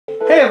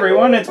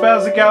everyone, it's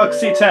Bowser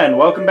Galaxy 10.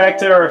 Welcome back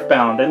to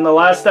EarthBound. In the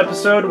last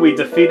episode, we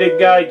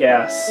defeated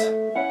Gygas.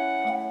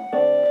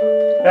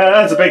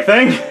 That's a big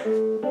thing.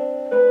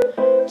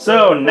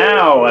 So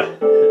now,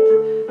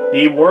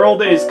 the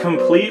world is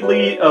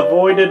completely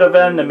avoided of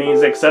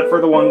enemies except for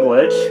the one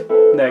glitch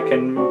that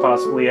can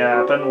possibly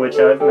happen, which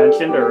I've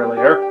mentioned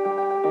earlier.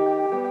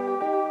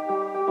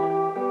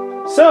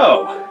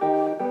 So,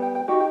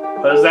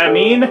 what does that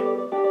mean?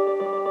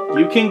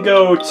 You can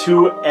go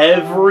to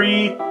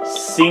every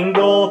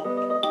single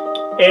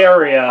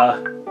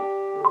area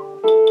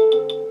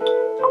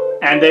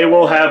and they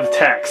will have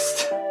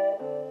text.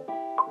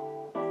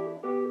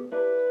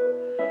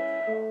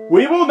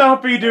 We will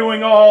not be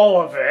doing all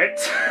of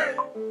it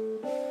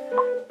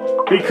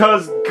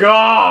because,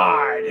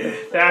 God,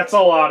 that's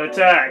a lot of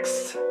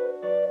text.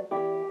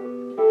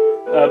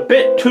 A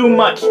bit too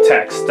much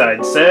text,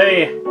 I'd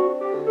say.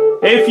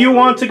 If you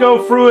want to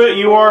go through it,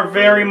 you are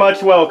very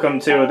much welcome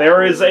to.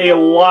 There is a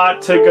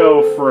lot to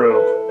go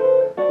through.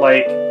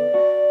 Like,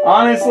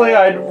 honestly,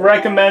 I'd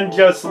recommend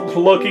just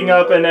looking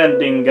up an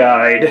ending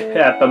guide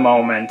at the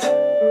moment.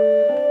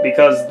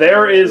 Because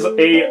there is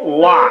a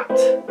lot.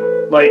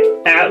 Like,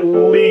 at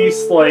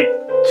least, like,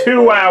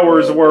 2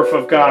 hours worth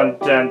of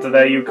content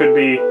that you could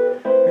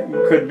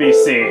be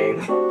seeing.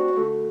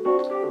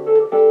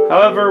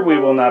 However, we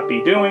will not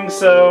be doing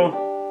so,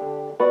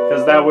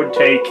 because that would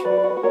take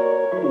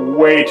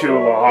way too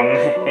long,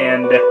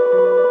 and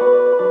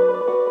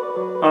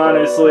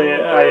honestly,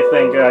 I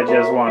think I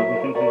just want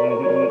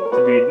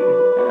to be...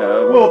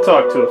 we'll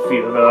talk to a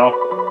few, though.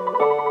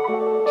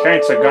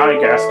 Chance of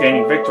Gygas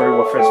gaining victory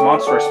with his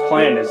monstrous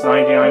plan is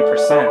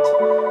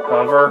 99%.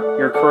 However,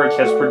 your courage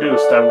has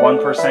produced a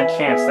 1%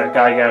 chance that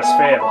Gygas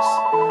fails.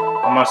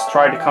 I must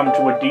try to come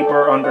to a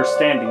deeper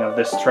understanding of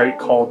this trait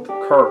called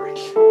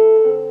courage.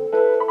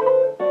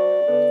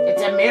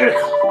 It's a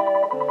miracle.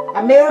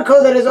 A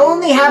miracle that has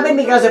only happened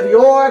because of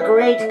your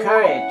great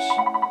courage.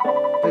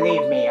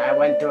 Believe me, I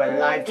went through a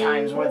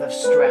lifetime's worth of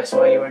stress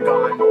while you were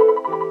gone.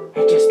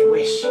 I just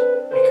wish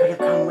I could have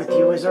come with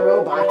you as a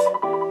robot.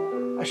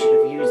 I should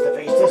have used the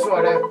face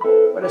disorder.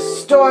 What a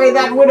story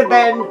that would have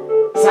been!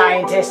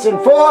 Scientists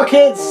and 4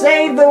 kids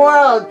saved the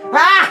world!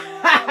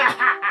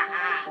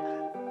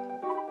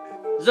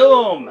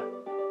 Zoom!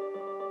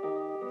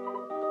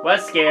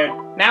 Was scared.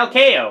 Now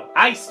KO.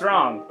 I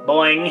strong.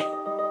 Boing.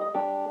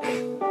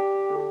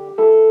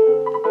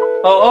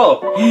 Oh,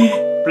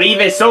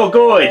 breathe is so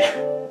good.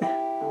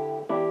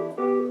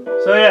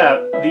 So yeah,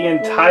 the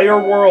entire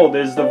world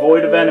is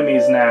devoid of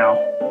enemies now.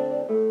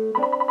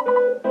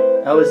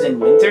 I was in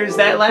Winters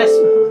that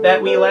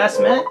we last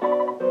met?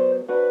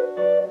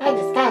 I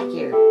just got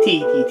here.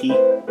 T.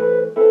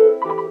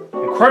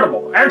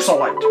 Incredible,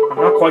 excellent. I'm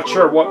not quite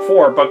sure what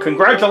for, but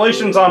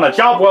congratulations on a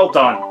job well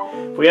done.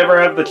 If we ever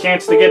have the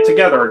chance to get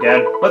together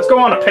again, let's go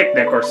on a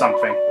picnic or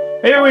something.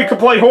 Maybe we could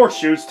play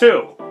horseshoes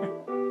too.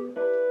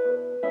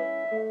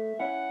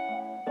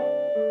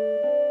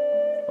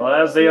 Well,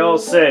 as they all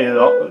say,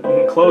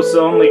 close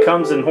only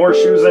comes in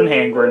horseshoes and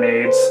hand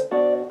grenades.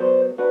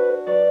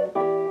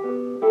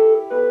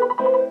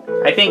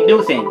 I think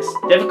new things,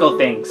 difficult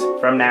things,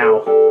 from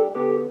now.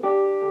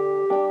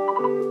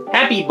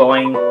 Happy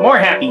boing, more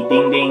happy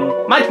ding ding,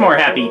 much more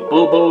happy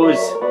boo boos.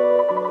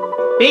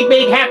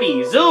 Big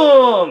happy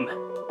zoom!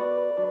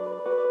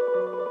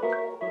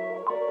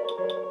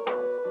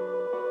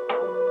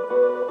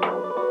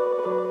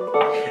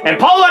 And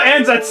Paula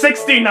ends at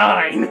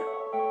 69!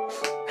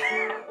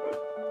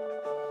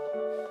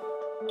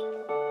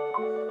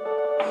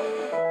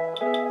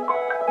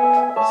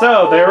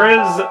 So there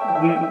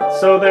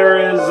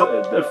is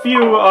a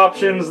few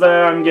options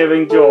that I'm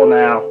giving Joel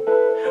now.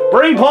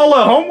 Bring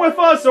Paula home with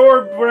us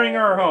or bring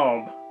her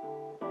home.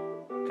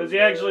 Because you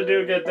actually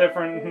do get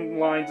different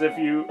lines if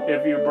you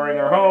bring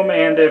her home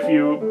and if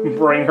you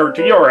bring her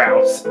to your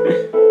house.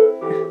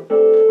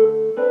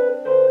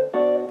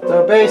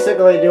 So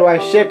basically, do I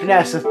ship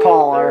Ness with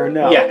Paula or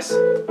no? Yes.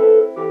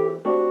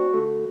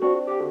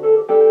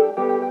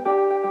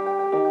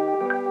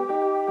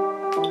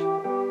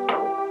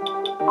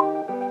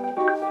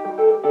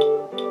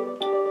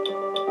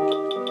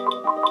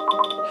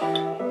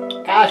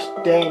 Gosh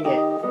dang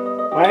it.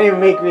 Why do you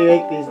make me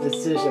make these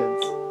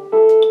decisions?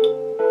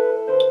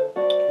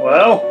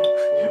 Well,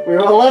 we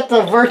will let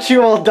the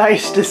virtual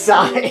dice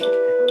decide.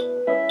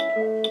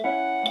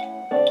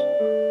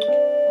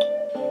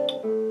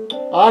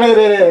 On it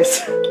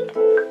is.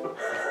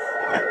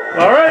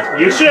 Alright,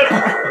 you ship.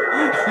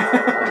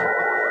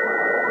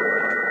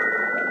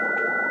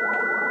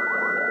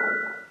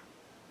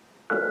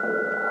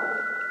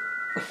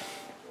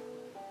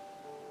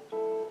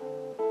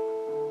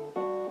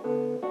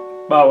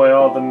 By the way,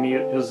 all the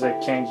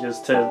music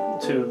changes to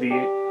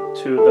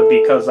the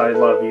Because I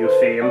Love You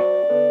theme.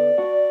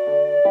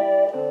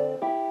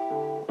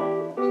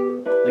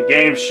 The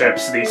game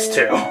ships these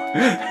two.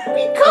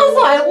 Because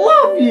I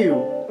love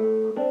you!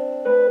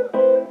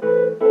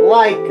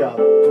 Like a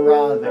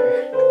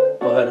brother.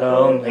 But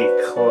only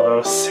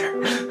closer.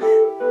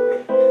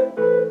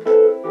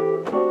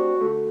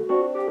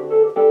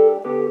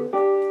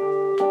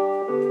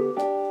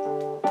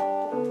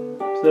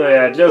 So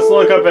yeah, just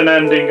look up an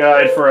ending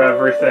guide for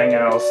everything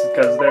else,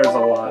 because there's a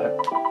lot.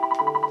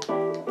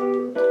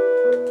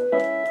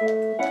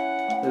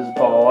 This is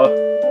Paula.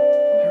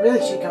 I really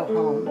should go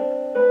home.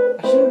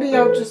 I shouldn't be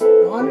out just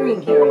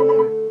wandering here and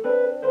there.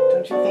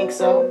 Don't you think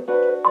so?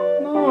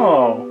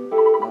 No.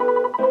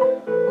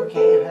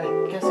 Okay,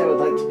 I guess I would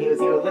like to be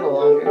with you a little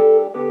longer.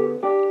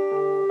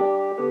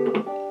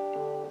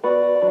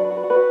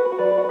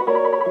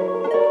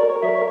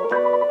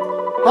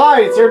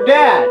 Hi, it's your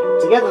dad!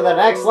 To get to the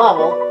next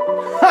level.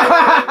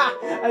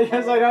 I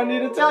guess I don't need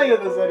to tell you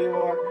this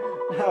anymore.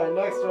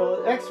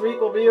 Next week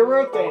will be your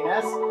birthday,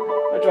 Ness.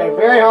 I tried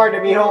very hard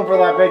to be home for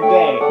that big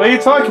day. What are you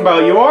talking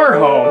about? You are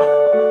home.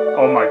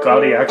 Oh my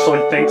god, he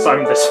actually thinks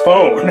I'm this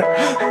phone.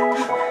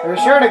 Be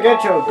sure to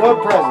get you a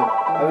good present.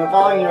 I've been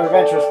following your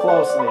adventures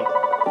closely.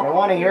 I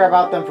want to hear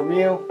about them from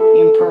you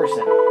in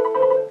person.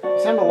 You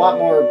sound a lot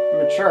more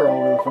mature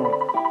over the phone.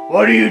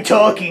 What are you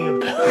talking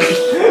about?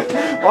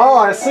 Well,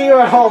 I'll see you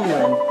at home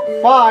then.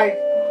 Bye.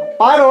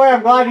 By the way,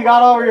 I'm glad you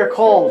got over your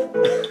cold.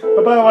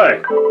 Oh, by the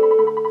way,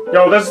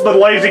 yo, this is the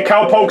Lazy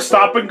Cowpoke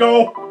Stop and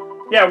Go?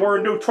 Yeah, we're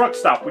a new truck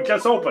stop. We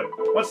just opened.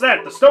 What's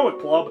that? The Stoic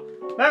Club?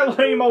 That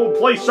lame old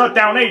place shut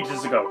down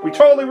ages ago. We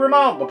totally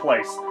remodeled the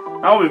place.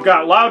 Now we've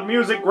got loud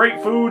music,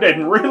 great food,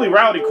 and really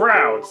rowdy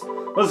crowds.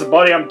 Listen,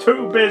 buddy, I'm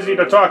too busy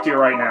to talk to you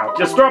right now.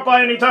 Just drop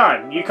by any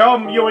time. You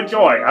come, you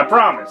enjoy. I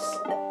promise.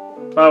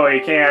 By the way,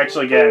 you can't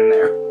actually get in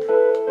there.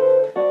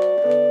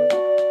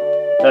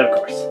 Of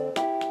course.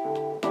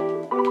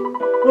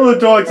 Well, the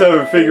dogs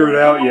haven't figured it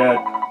out yet.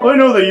 I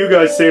know that you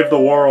guys saved the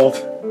world.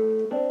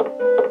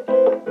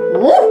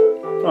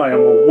 I am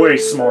a way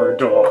smarter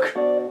dog.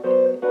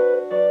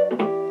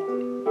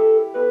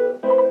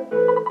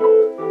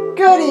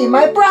 Goody,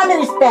 my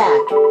brother's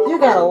back! You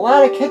got a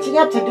lot of catching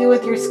up to do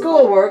with your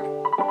schoolwork.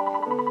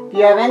 If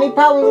you have any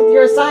problems with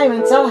your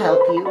assignments, I'll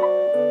help you.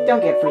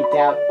 Don't get freaked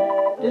out.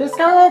 Did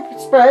Discover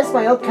Express,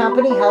 my old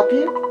company, help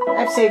you?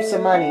 I've saved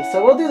some money,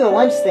 so we'll do the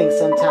lunch thing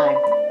sometime.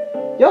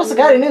 You also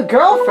got a new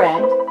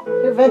girlfriend.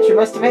 Your adventure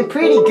must have been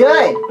pretty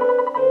good.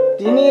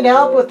 Do you need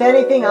help with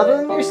anything other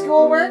than your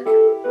schoolwork?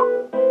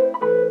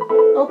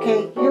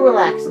 Okay, you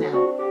relax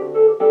now.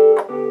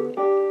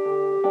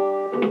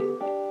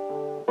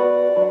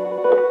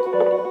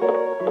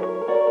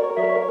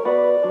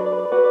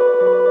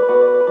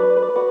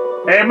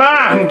 Hey,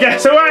 Mom,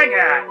 guess who I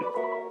got?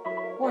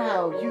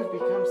 Wow, you've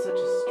become such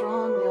a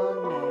strong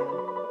young man.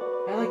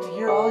 I like to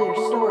hear all your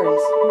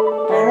stories,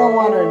 but I don't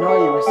want to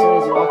annoy you as soon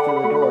as you walk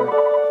through the door.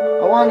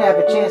 I want to have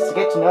a chance to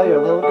get to know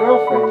your little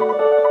girlfriend.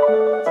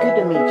 It's good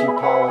to meet you,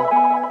 Paula.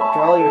 After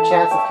all your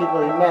chats with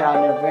people you met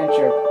on your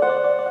adventure.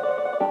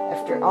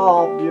 After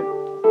all your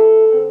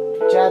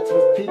chats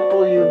with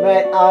people you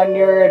met on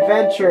your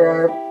adventure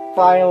are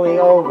finally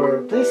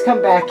over. Please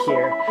come back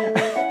here.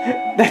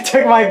 That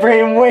took my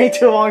brain way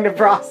too long to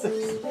process.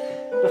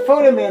 The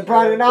photo man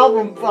brought an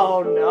album.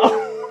 Oh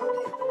no.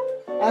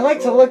 I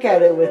like to look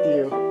at it with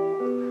you.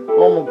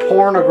 I'm a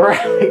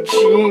pornographic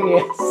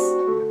genius.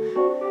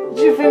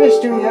 Did you finish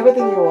doing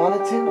everything you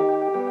wanted to?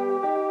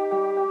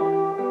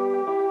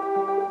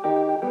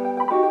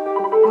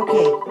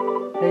 Okay,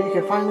 now you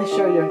can finally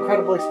share your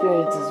incredible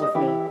experiences with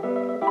me.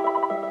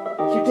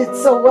 You did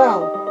so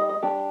well.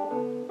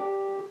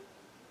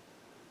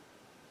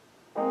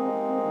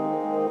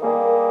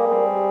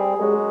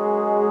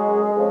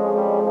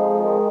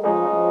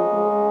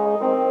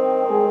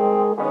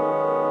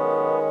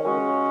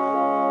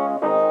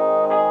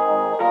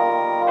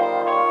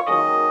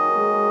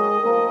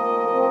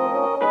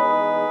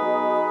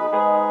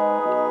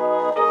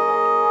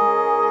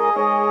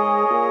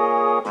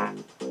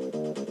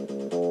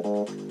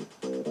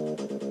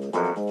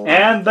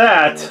 And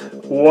that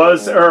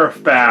was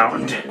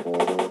EarthBound.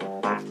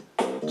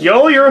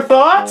 Gil, your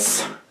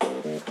thoughts?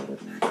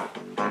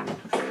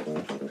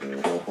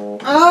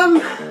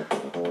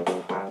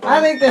 I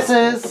think this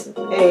is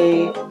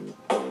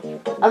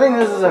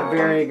a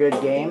very good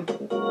game.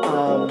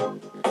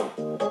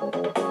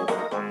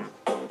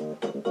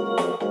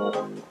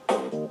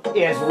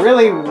 It's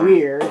really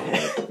weird.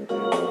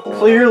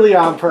 Clearly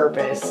on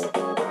purpose.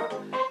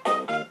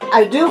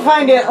 I do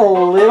find it a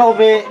little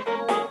bit...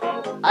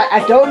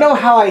 I don't know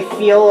how I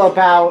feel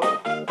about...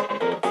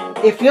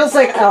 It feels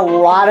like a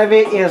lot of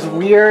it is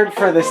weird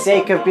for the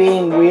sake of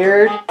being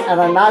weird, and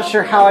I'm not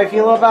sure how I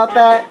feel about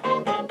that.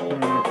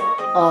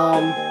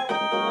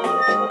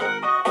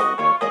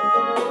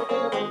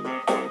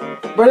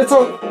 But it's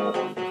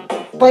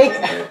like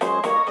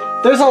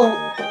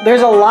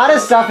there's a lot of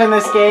stuff in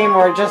this game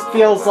where it just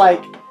feels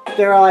like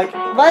they're like,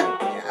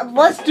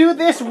 let's do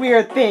this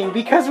weird thing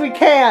because we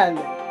can.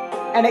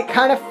 And it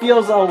kind of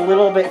feels a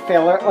little bit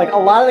filler. Like, a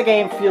lot of the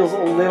game feels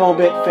a little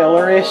bit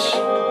fillerish.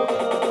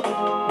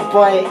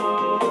 But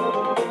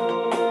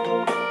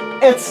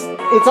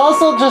it's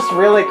also just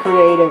really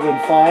creative and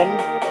fun.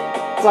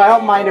 So I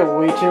don't mind it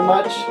way too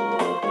much.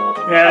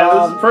 Yeah,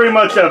 this is pretty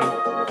much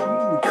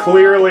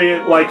clearly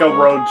like a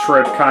road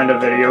trip kind of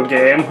video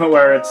game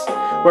where it's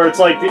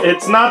like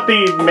it's not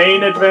the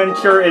main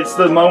adventure, it's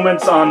the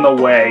moments on the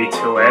way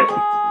to it.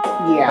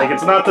 Yeah. Like,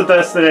 it's not the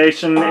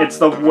destination, it's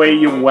the way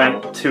you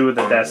went to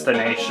the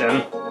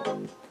destination.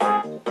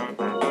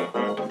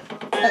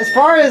 As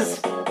far as...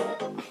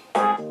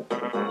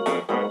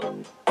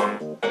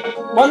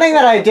 One thing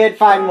that I did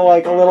find,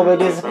 like, a little bit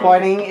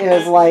disappointing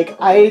is, like,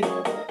 I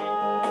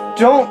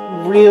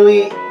don't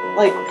really...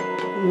 Like,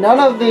 none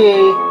of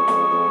the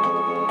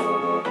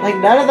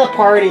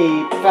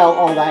party felt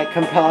all that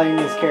compelling,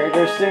 these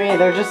characters, to me.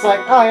 They're just like,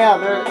 oh yeah,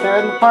 they're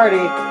in the party,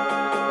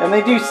 and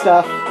they do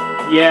stuff.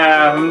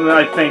 Yeah,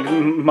 I think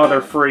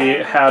Mother Free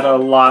had a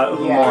lot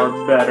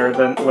more better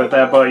than with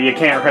that, but you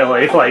can't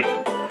really, like,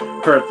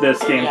 hurt this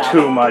game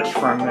too much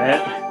from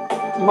it.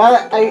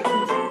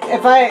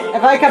 If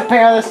I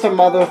compare this to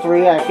Mother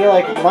 3, I feel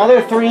like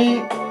Mother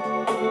 3,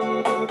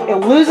 it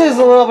loses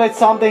a little bit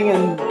something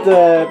in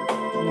the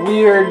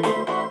weird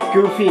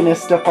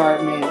goofiness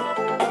department,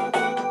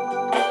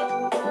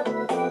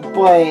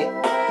 but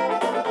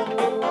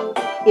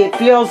it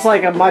feels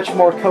like a much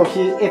more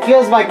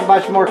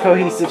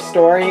cohesive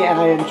story, and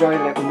I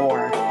enjoyed it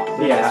more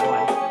than this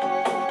one.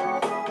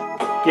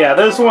 Yeah,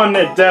 this one,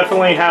 it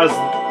definitely has,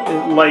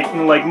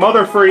 like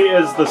Mother Free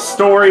is the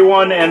story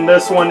one, and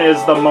this one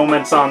is the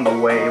moments on the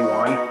way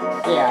one.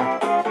 Yeah.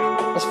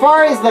 As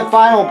far as the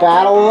final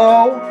battle,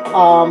 though,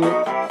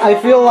 I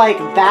feel like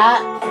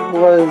that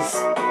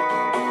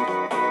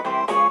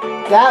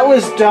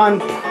was done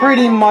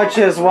pretty much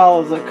as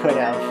well as it could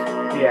have.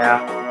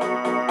 Yeah.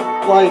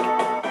 Like,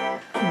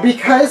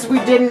 because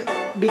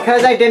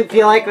I didn't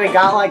feel like we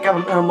got, like,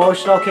 an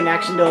emotional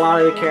connection to a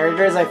lot of the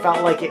characters, I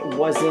felt like it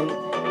wasn't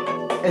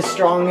as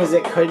strong as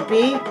it could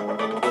be.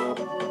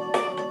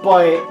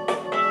 But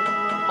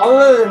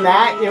other than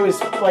that, it was,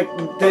 like,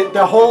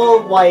 the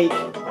whole, like,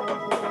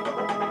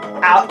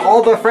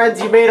 all the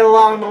friends you made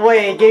along the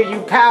way gave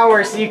you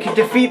power so you could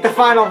defeat the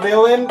final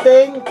villain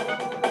thing.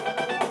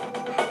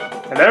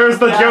 And there's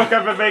the joke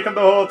I've been making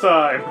the whole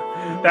time.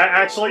 That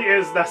actually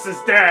is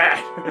Ness's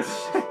dad.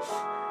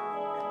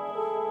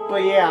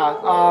 But yeah,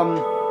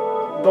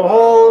 the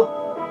whole,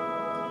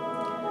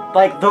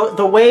 like,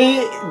 the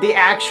way the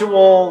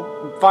actual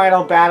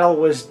final battle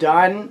was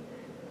done,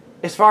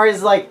 as far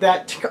as, like,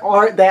 that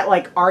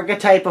like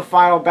archetype of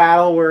final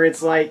battle where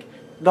it's like,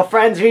 the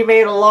friends we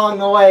made along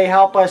the way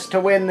help us to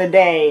win the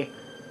day.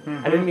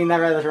 I didn't mean that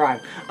right, that's wrong.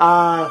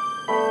 I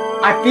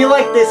feel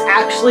like this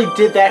actually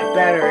did that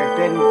better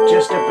than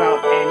just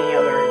about any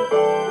other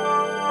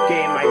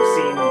game I've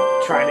seen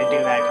trying to do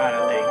that kind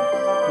of thing.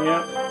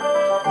 Yep.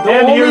 The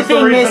only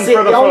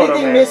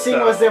thing missing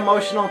was the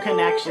emotional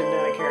connection to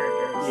the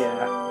characters.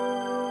 Yeah.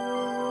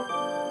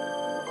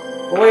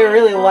 What I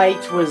really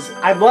liked was,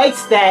 I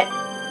liked that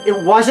it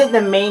wasn't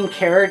the main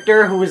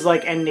character who was,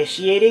 like,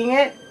 initiating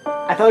it.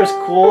 I thought it was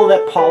cool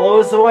that Paula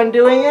was the one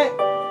doing it.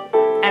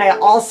 And I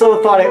also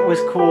thought it was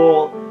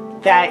cool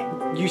that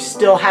you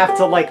still have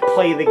to, like,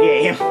 play the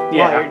game while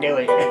you're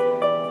doing it.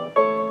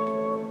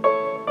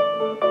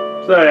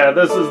 So yeah,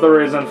 this is the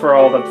reason for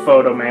all the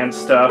Photo Man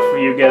stuff.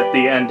 You get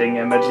the ending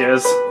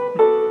images.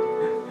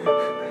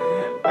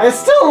 I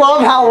still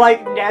love how,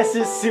 like, Ness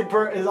is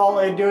all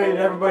into it and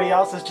everybody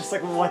else is just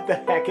like, what the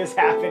heck is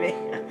happening?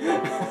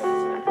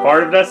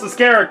 Part of Ness's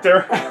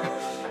character.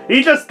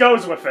 He just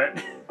goes with it.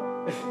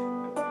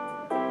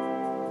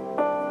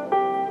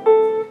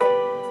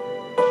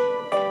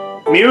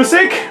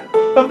 Music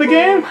of the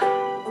game?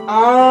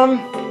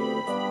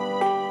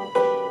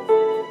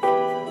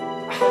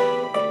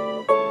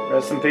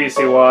 Rest in peace,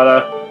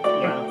 Iwata.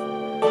 Yeah.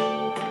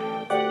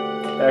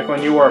 Back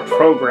when you were a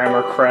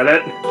programmer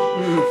credit.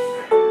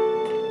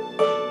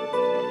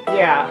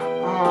 Yeah,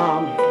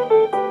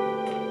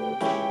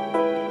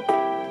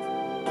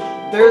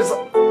 there's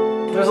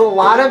a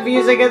lot of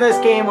music in this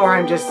game where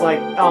I'm just like,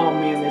 oh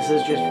man, this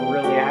is just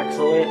really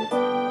excellent.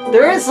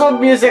 There is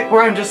some music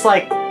where I'm just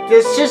like,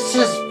 this just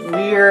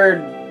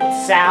weird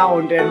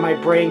sound and my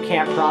brain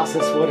can't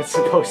process what it's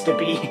supposed to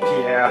be.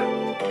 Yeah.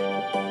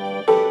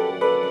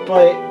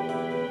 But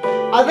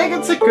I think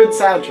it's a good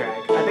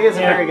soundtrack. I think it's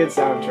a very good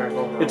soundtrack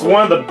overall. It's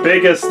one of the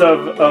biggest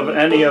of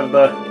any of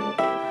the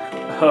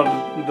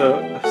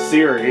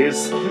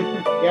series.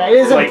 Yeah, it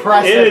is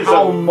impressive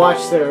how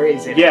much there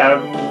is in it. Yeah,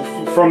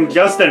 from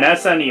just an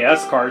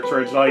SNES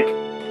cartridge, like,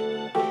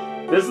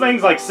 this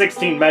thing's like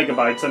 16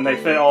 megabytes and they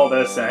fit all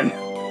this in.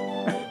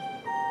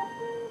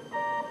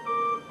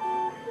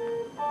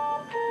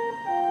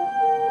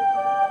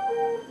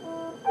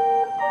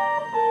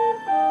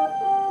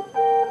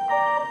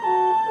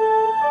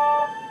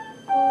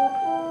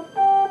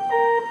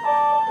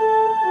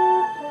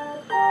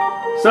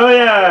 So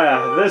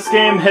yeah, this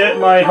game hit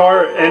my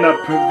heart in a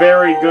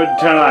very good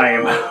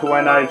time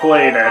when I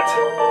played it.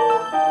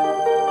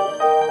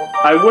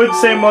 I would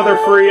say Mother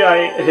Free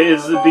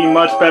is the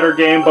much better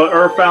game, but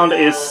EarthBound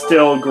is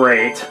still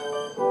great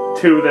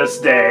to this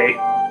day.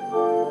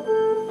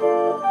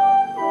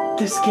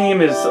 This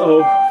game is,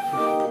 oh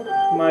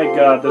my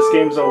god, this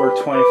game's over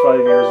 25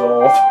 years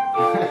old.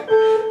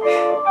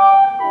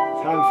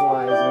 Time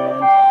flies,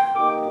 man.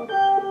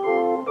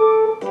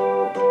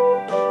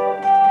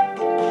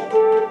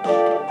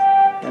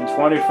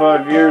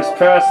 25 years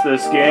past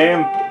this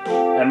game,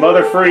 and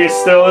Mother Freeze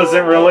still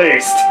isn't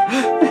released.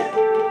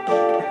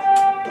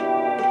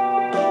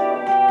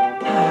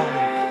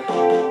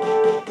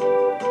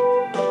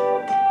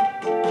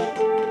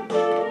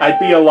 I'd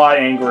be a lot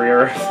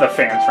angrier if the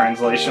fan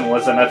translation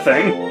wasn't a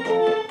thing.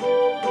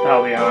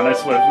 I'll be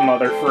honest with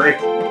Mother Free.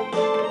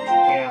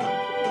 Yeah.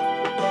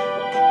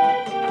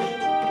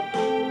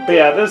 But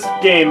yeah, this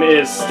game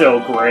is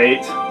still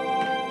great.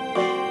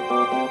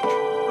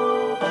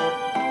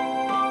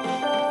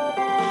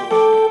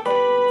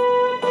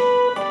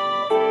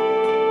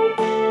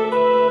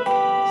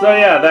 So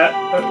yeah, that...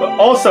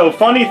 also,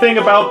 funny thing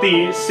about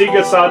the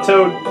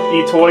Shigesato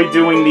Itoi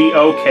doing the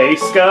OK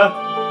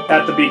ska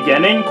at the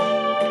beginning,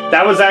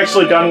 that was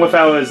actually done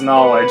without his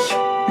knowledge.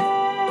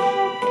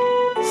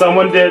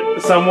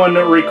 Someone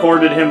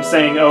recorded him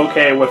saying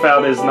OK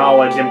without his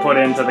knowledge and put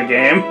it into the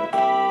game.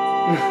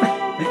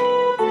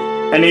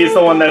 And he's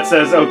the one that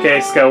says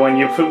OK ska when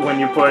you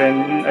put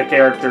in a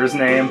character's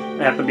name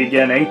at the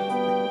beginning.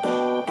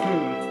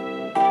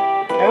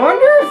 I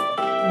wonder if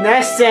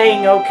Ness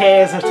saying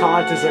okay as a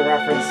taunt is a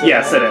reference to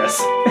Yes, that. it is.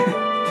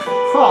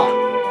 Huh.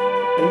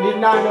 I did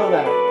not know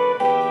that.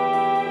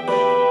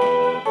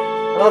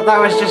 I thought that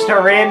was just a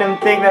random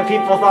thing that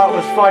people thought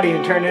was funny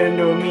and turned it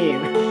into a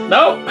meme.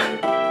 Nope.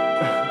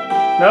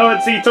 No,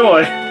 it's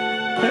Itoi.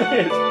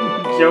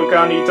 It's joke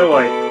on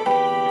Itoi.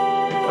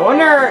 I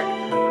wonder...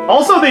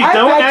 Also, they I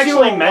don't bet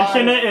you actually a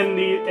mention lot. it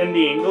in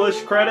the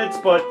English credits,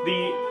 but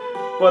the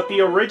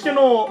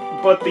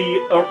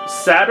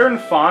Saturn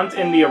font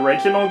in the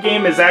original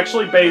game is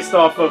actually based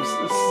off of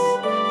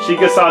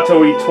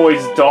Shigesato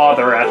Itoi's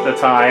daughter at the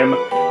time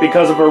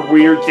because of her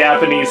weird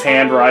Japanese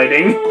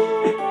handwriting.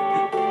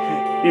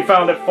 He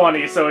found it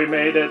funny, so he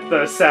made it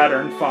the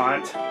Saturn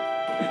font.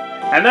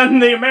 And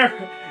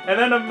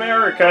then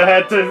America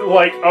had to,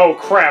 like, oh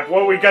crap,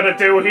 what are we gonna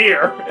do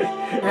here?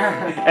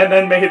 And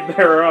then made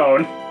their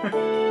own.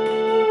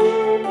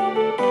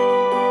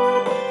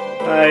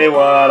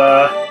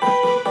 Iwata.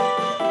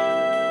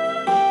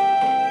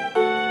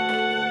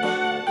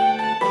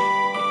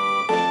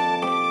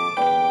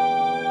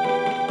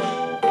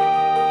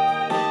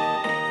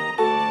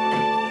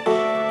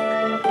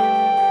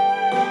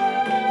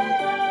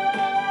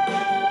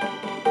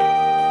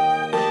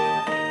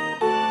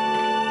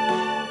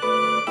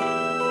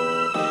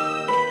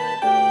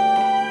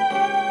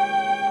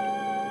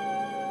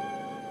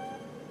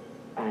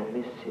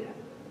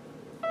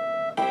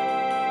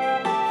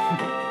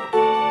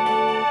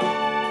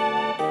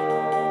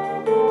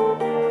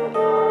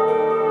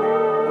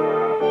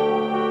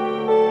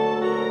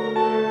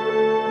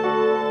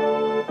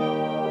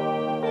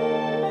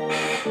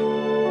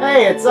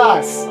 Hey, it's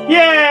us!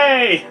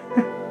 Yay!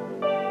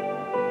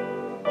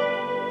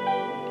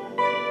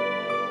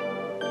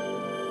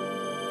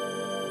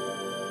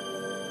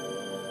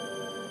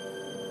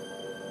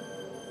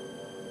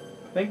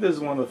 I think this is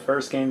one of the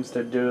first games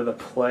to do the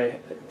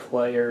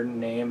player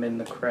name in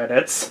the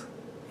credits.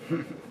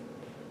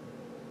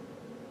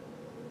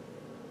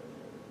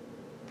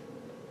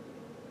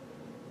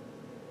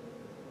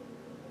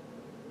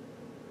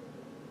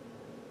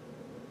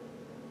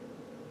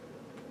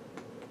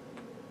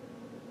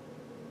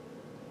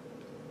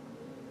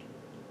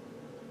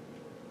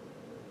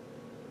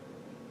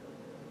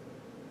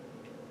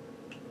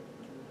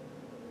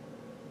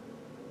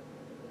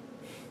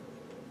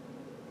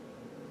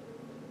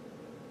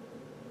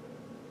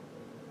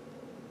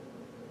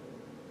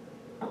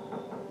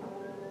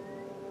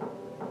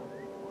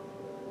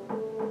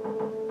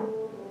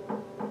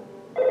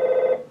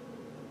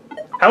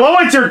 Hello,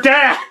 it's your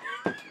dad!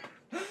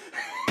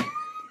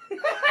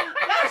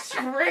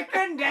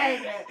 Frickin'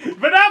 dang it!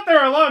 Been out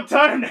there a long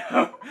time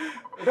now.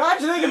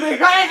 Don't you think it'd be a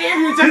good idea if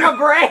you took a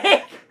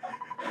break?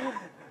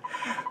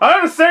 I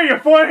understand your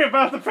point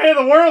about the fate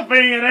of the world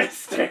being at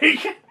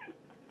stake.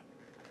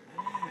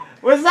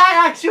 Was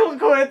that actual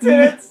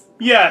coincidence?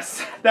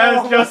 Yes,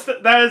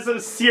 that is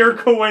a sheer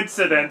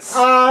coincidence.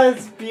 Oh,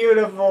 it's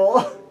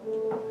beautiful.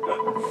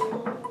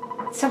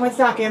 Someone's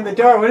knocking on the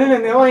door. What an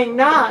annoying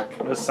knock.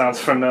 This sounds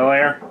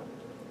familiar.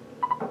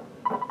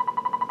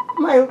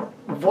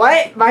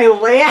 What? My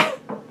land?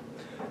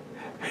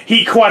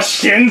 He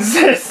questions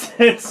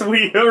since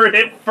we heard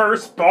it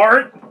first,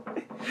 Bart.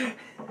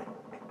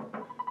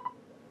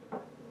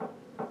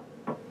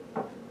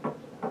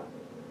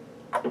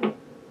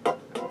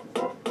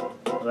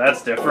 Well,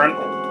 that's different.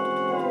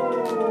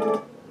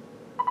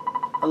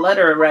 A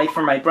letter arrived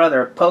from my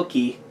brother,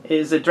 Pokey. It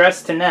is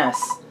addressed to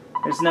Ness.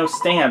 There's no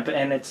stamp,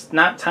 and it's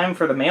not time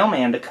for the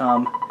mailman to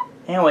come.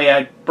 Anyway,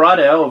 I brought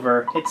it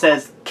over. It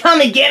says,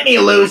 "Come and get me,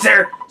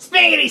 loser!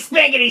 Spangity,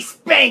 spangity,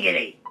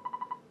 spangity!"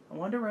 I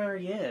wonder where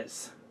he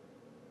is.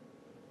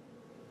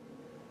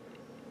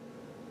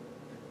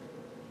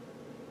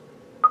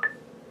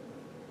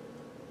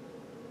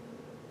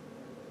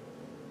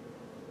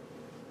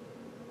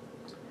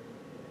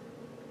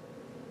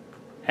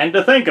 And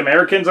to think,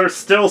 Americans are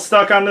still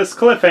stuck on this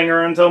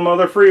cliffhanger until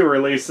Mother Free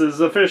releases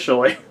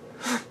officially.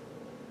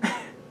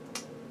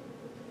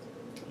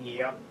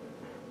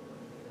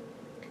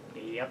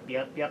 Yep.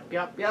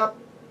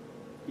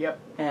 Yep.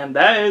 And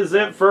that is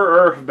it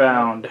for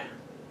EarthBound.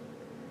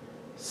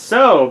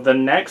 So, the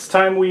next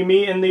time we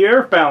meet in the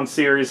EarthBound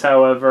series,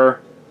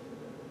 however,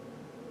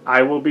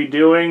 I will be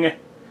doing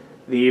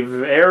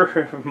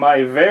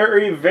my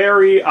very,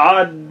 very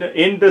odd,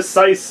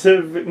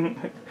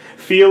 indecisive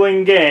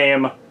feeling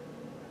game,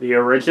 the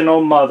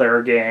original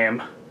Mother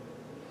game.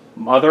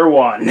 Mother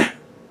 1.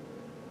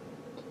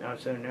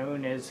 Also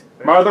known as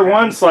Mother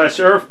 1 /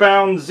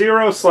 EarthBound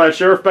 0 /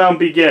 EarthBound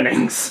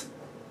Beginnings.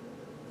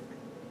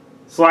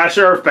 /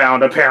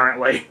 EarthBound,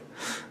 apparently.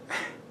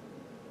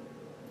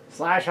 /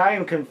 I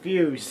am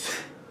confused.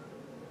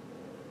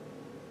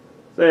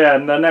 So yeah,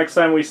 and the next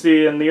time we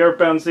see in the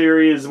EarthBound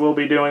series, we'll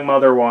be doing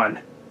Mother 1.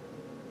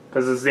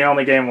 Because it's the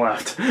only game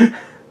left.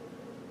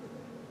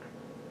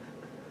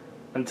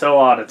 Until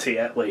Oddity,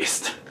 at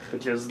least.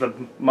 Which is the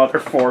Mother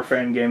 4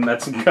 fan game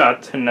that's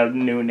got a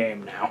new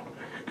name now.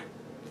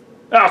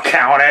 I'll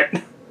count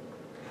it!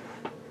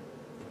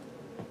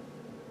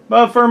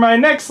 But for my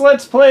next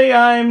Let's Play,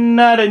 I'm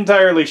not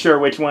entirely sure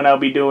which one I'll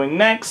be doing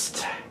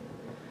next.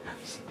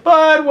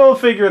 But we'll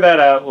figure that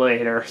out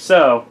later.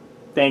 So,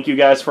 thank you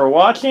guys for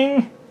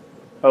watching.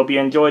 Hope you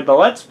enjoyed the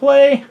Let's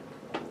Play.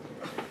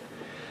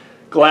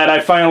 Glad I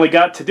finally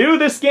got to do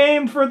this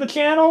game for the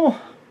channel.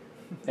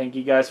 Thank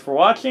you guys for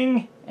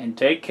watching, and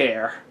take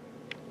care.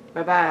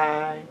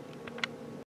 Bye-bye.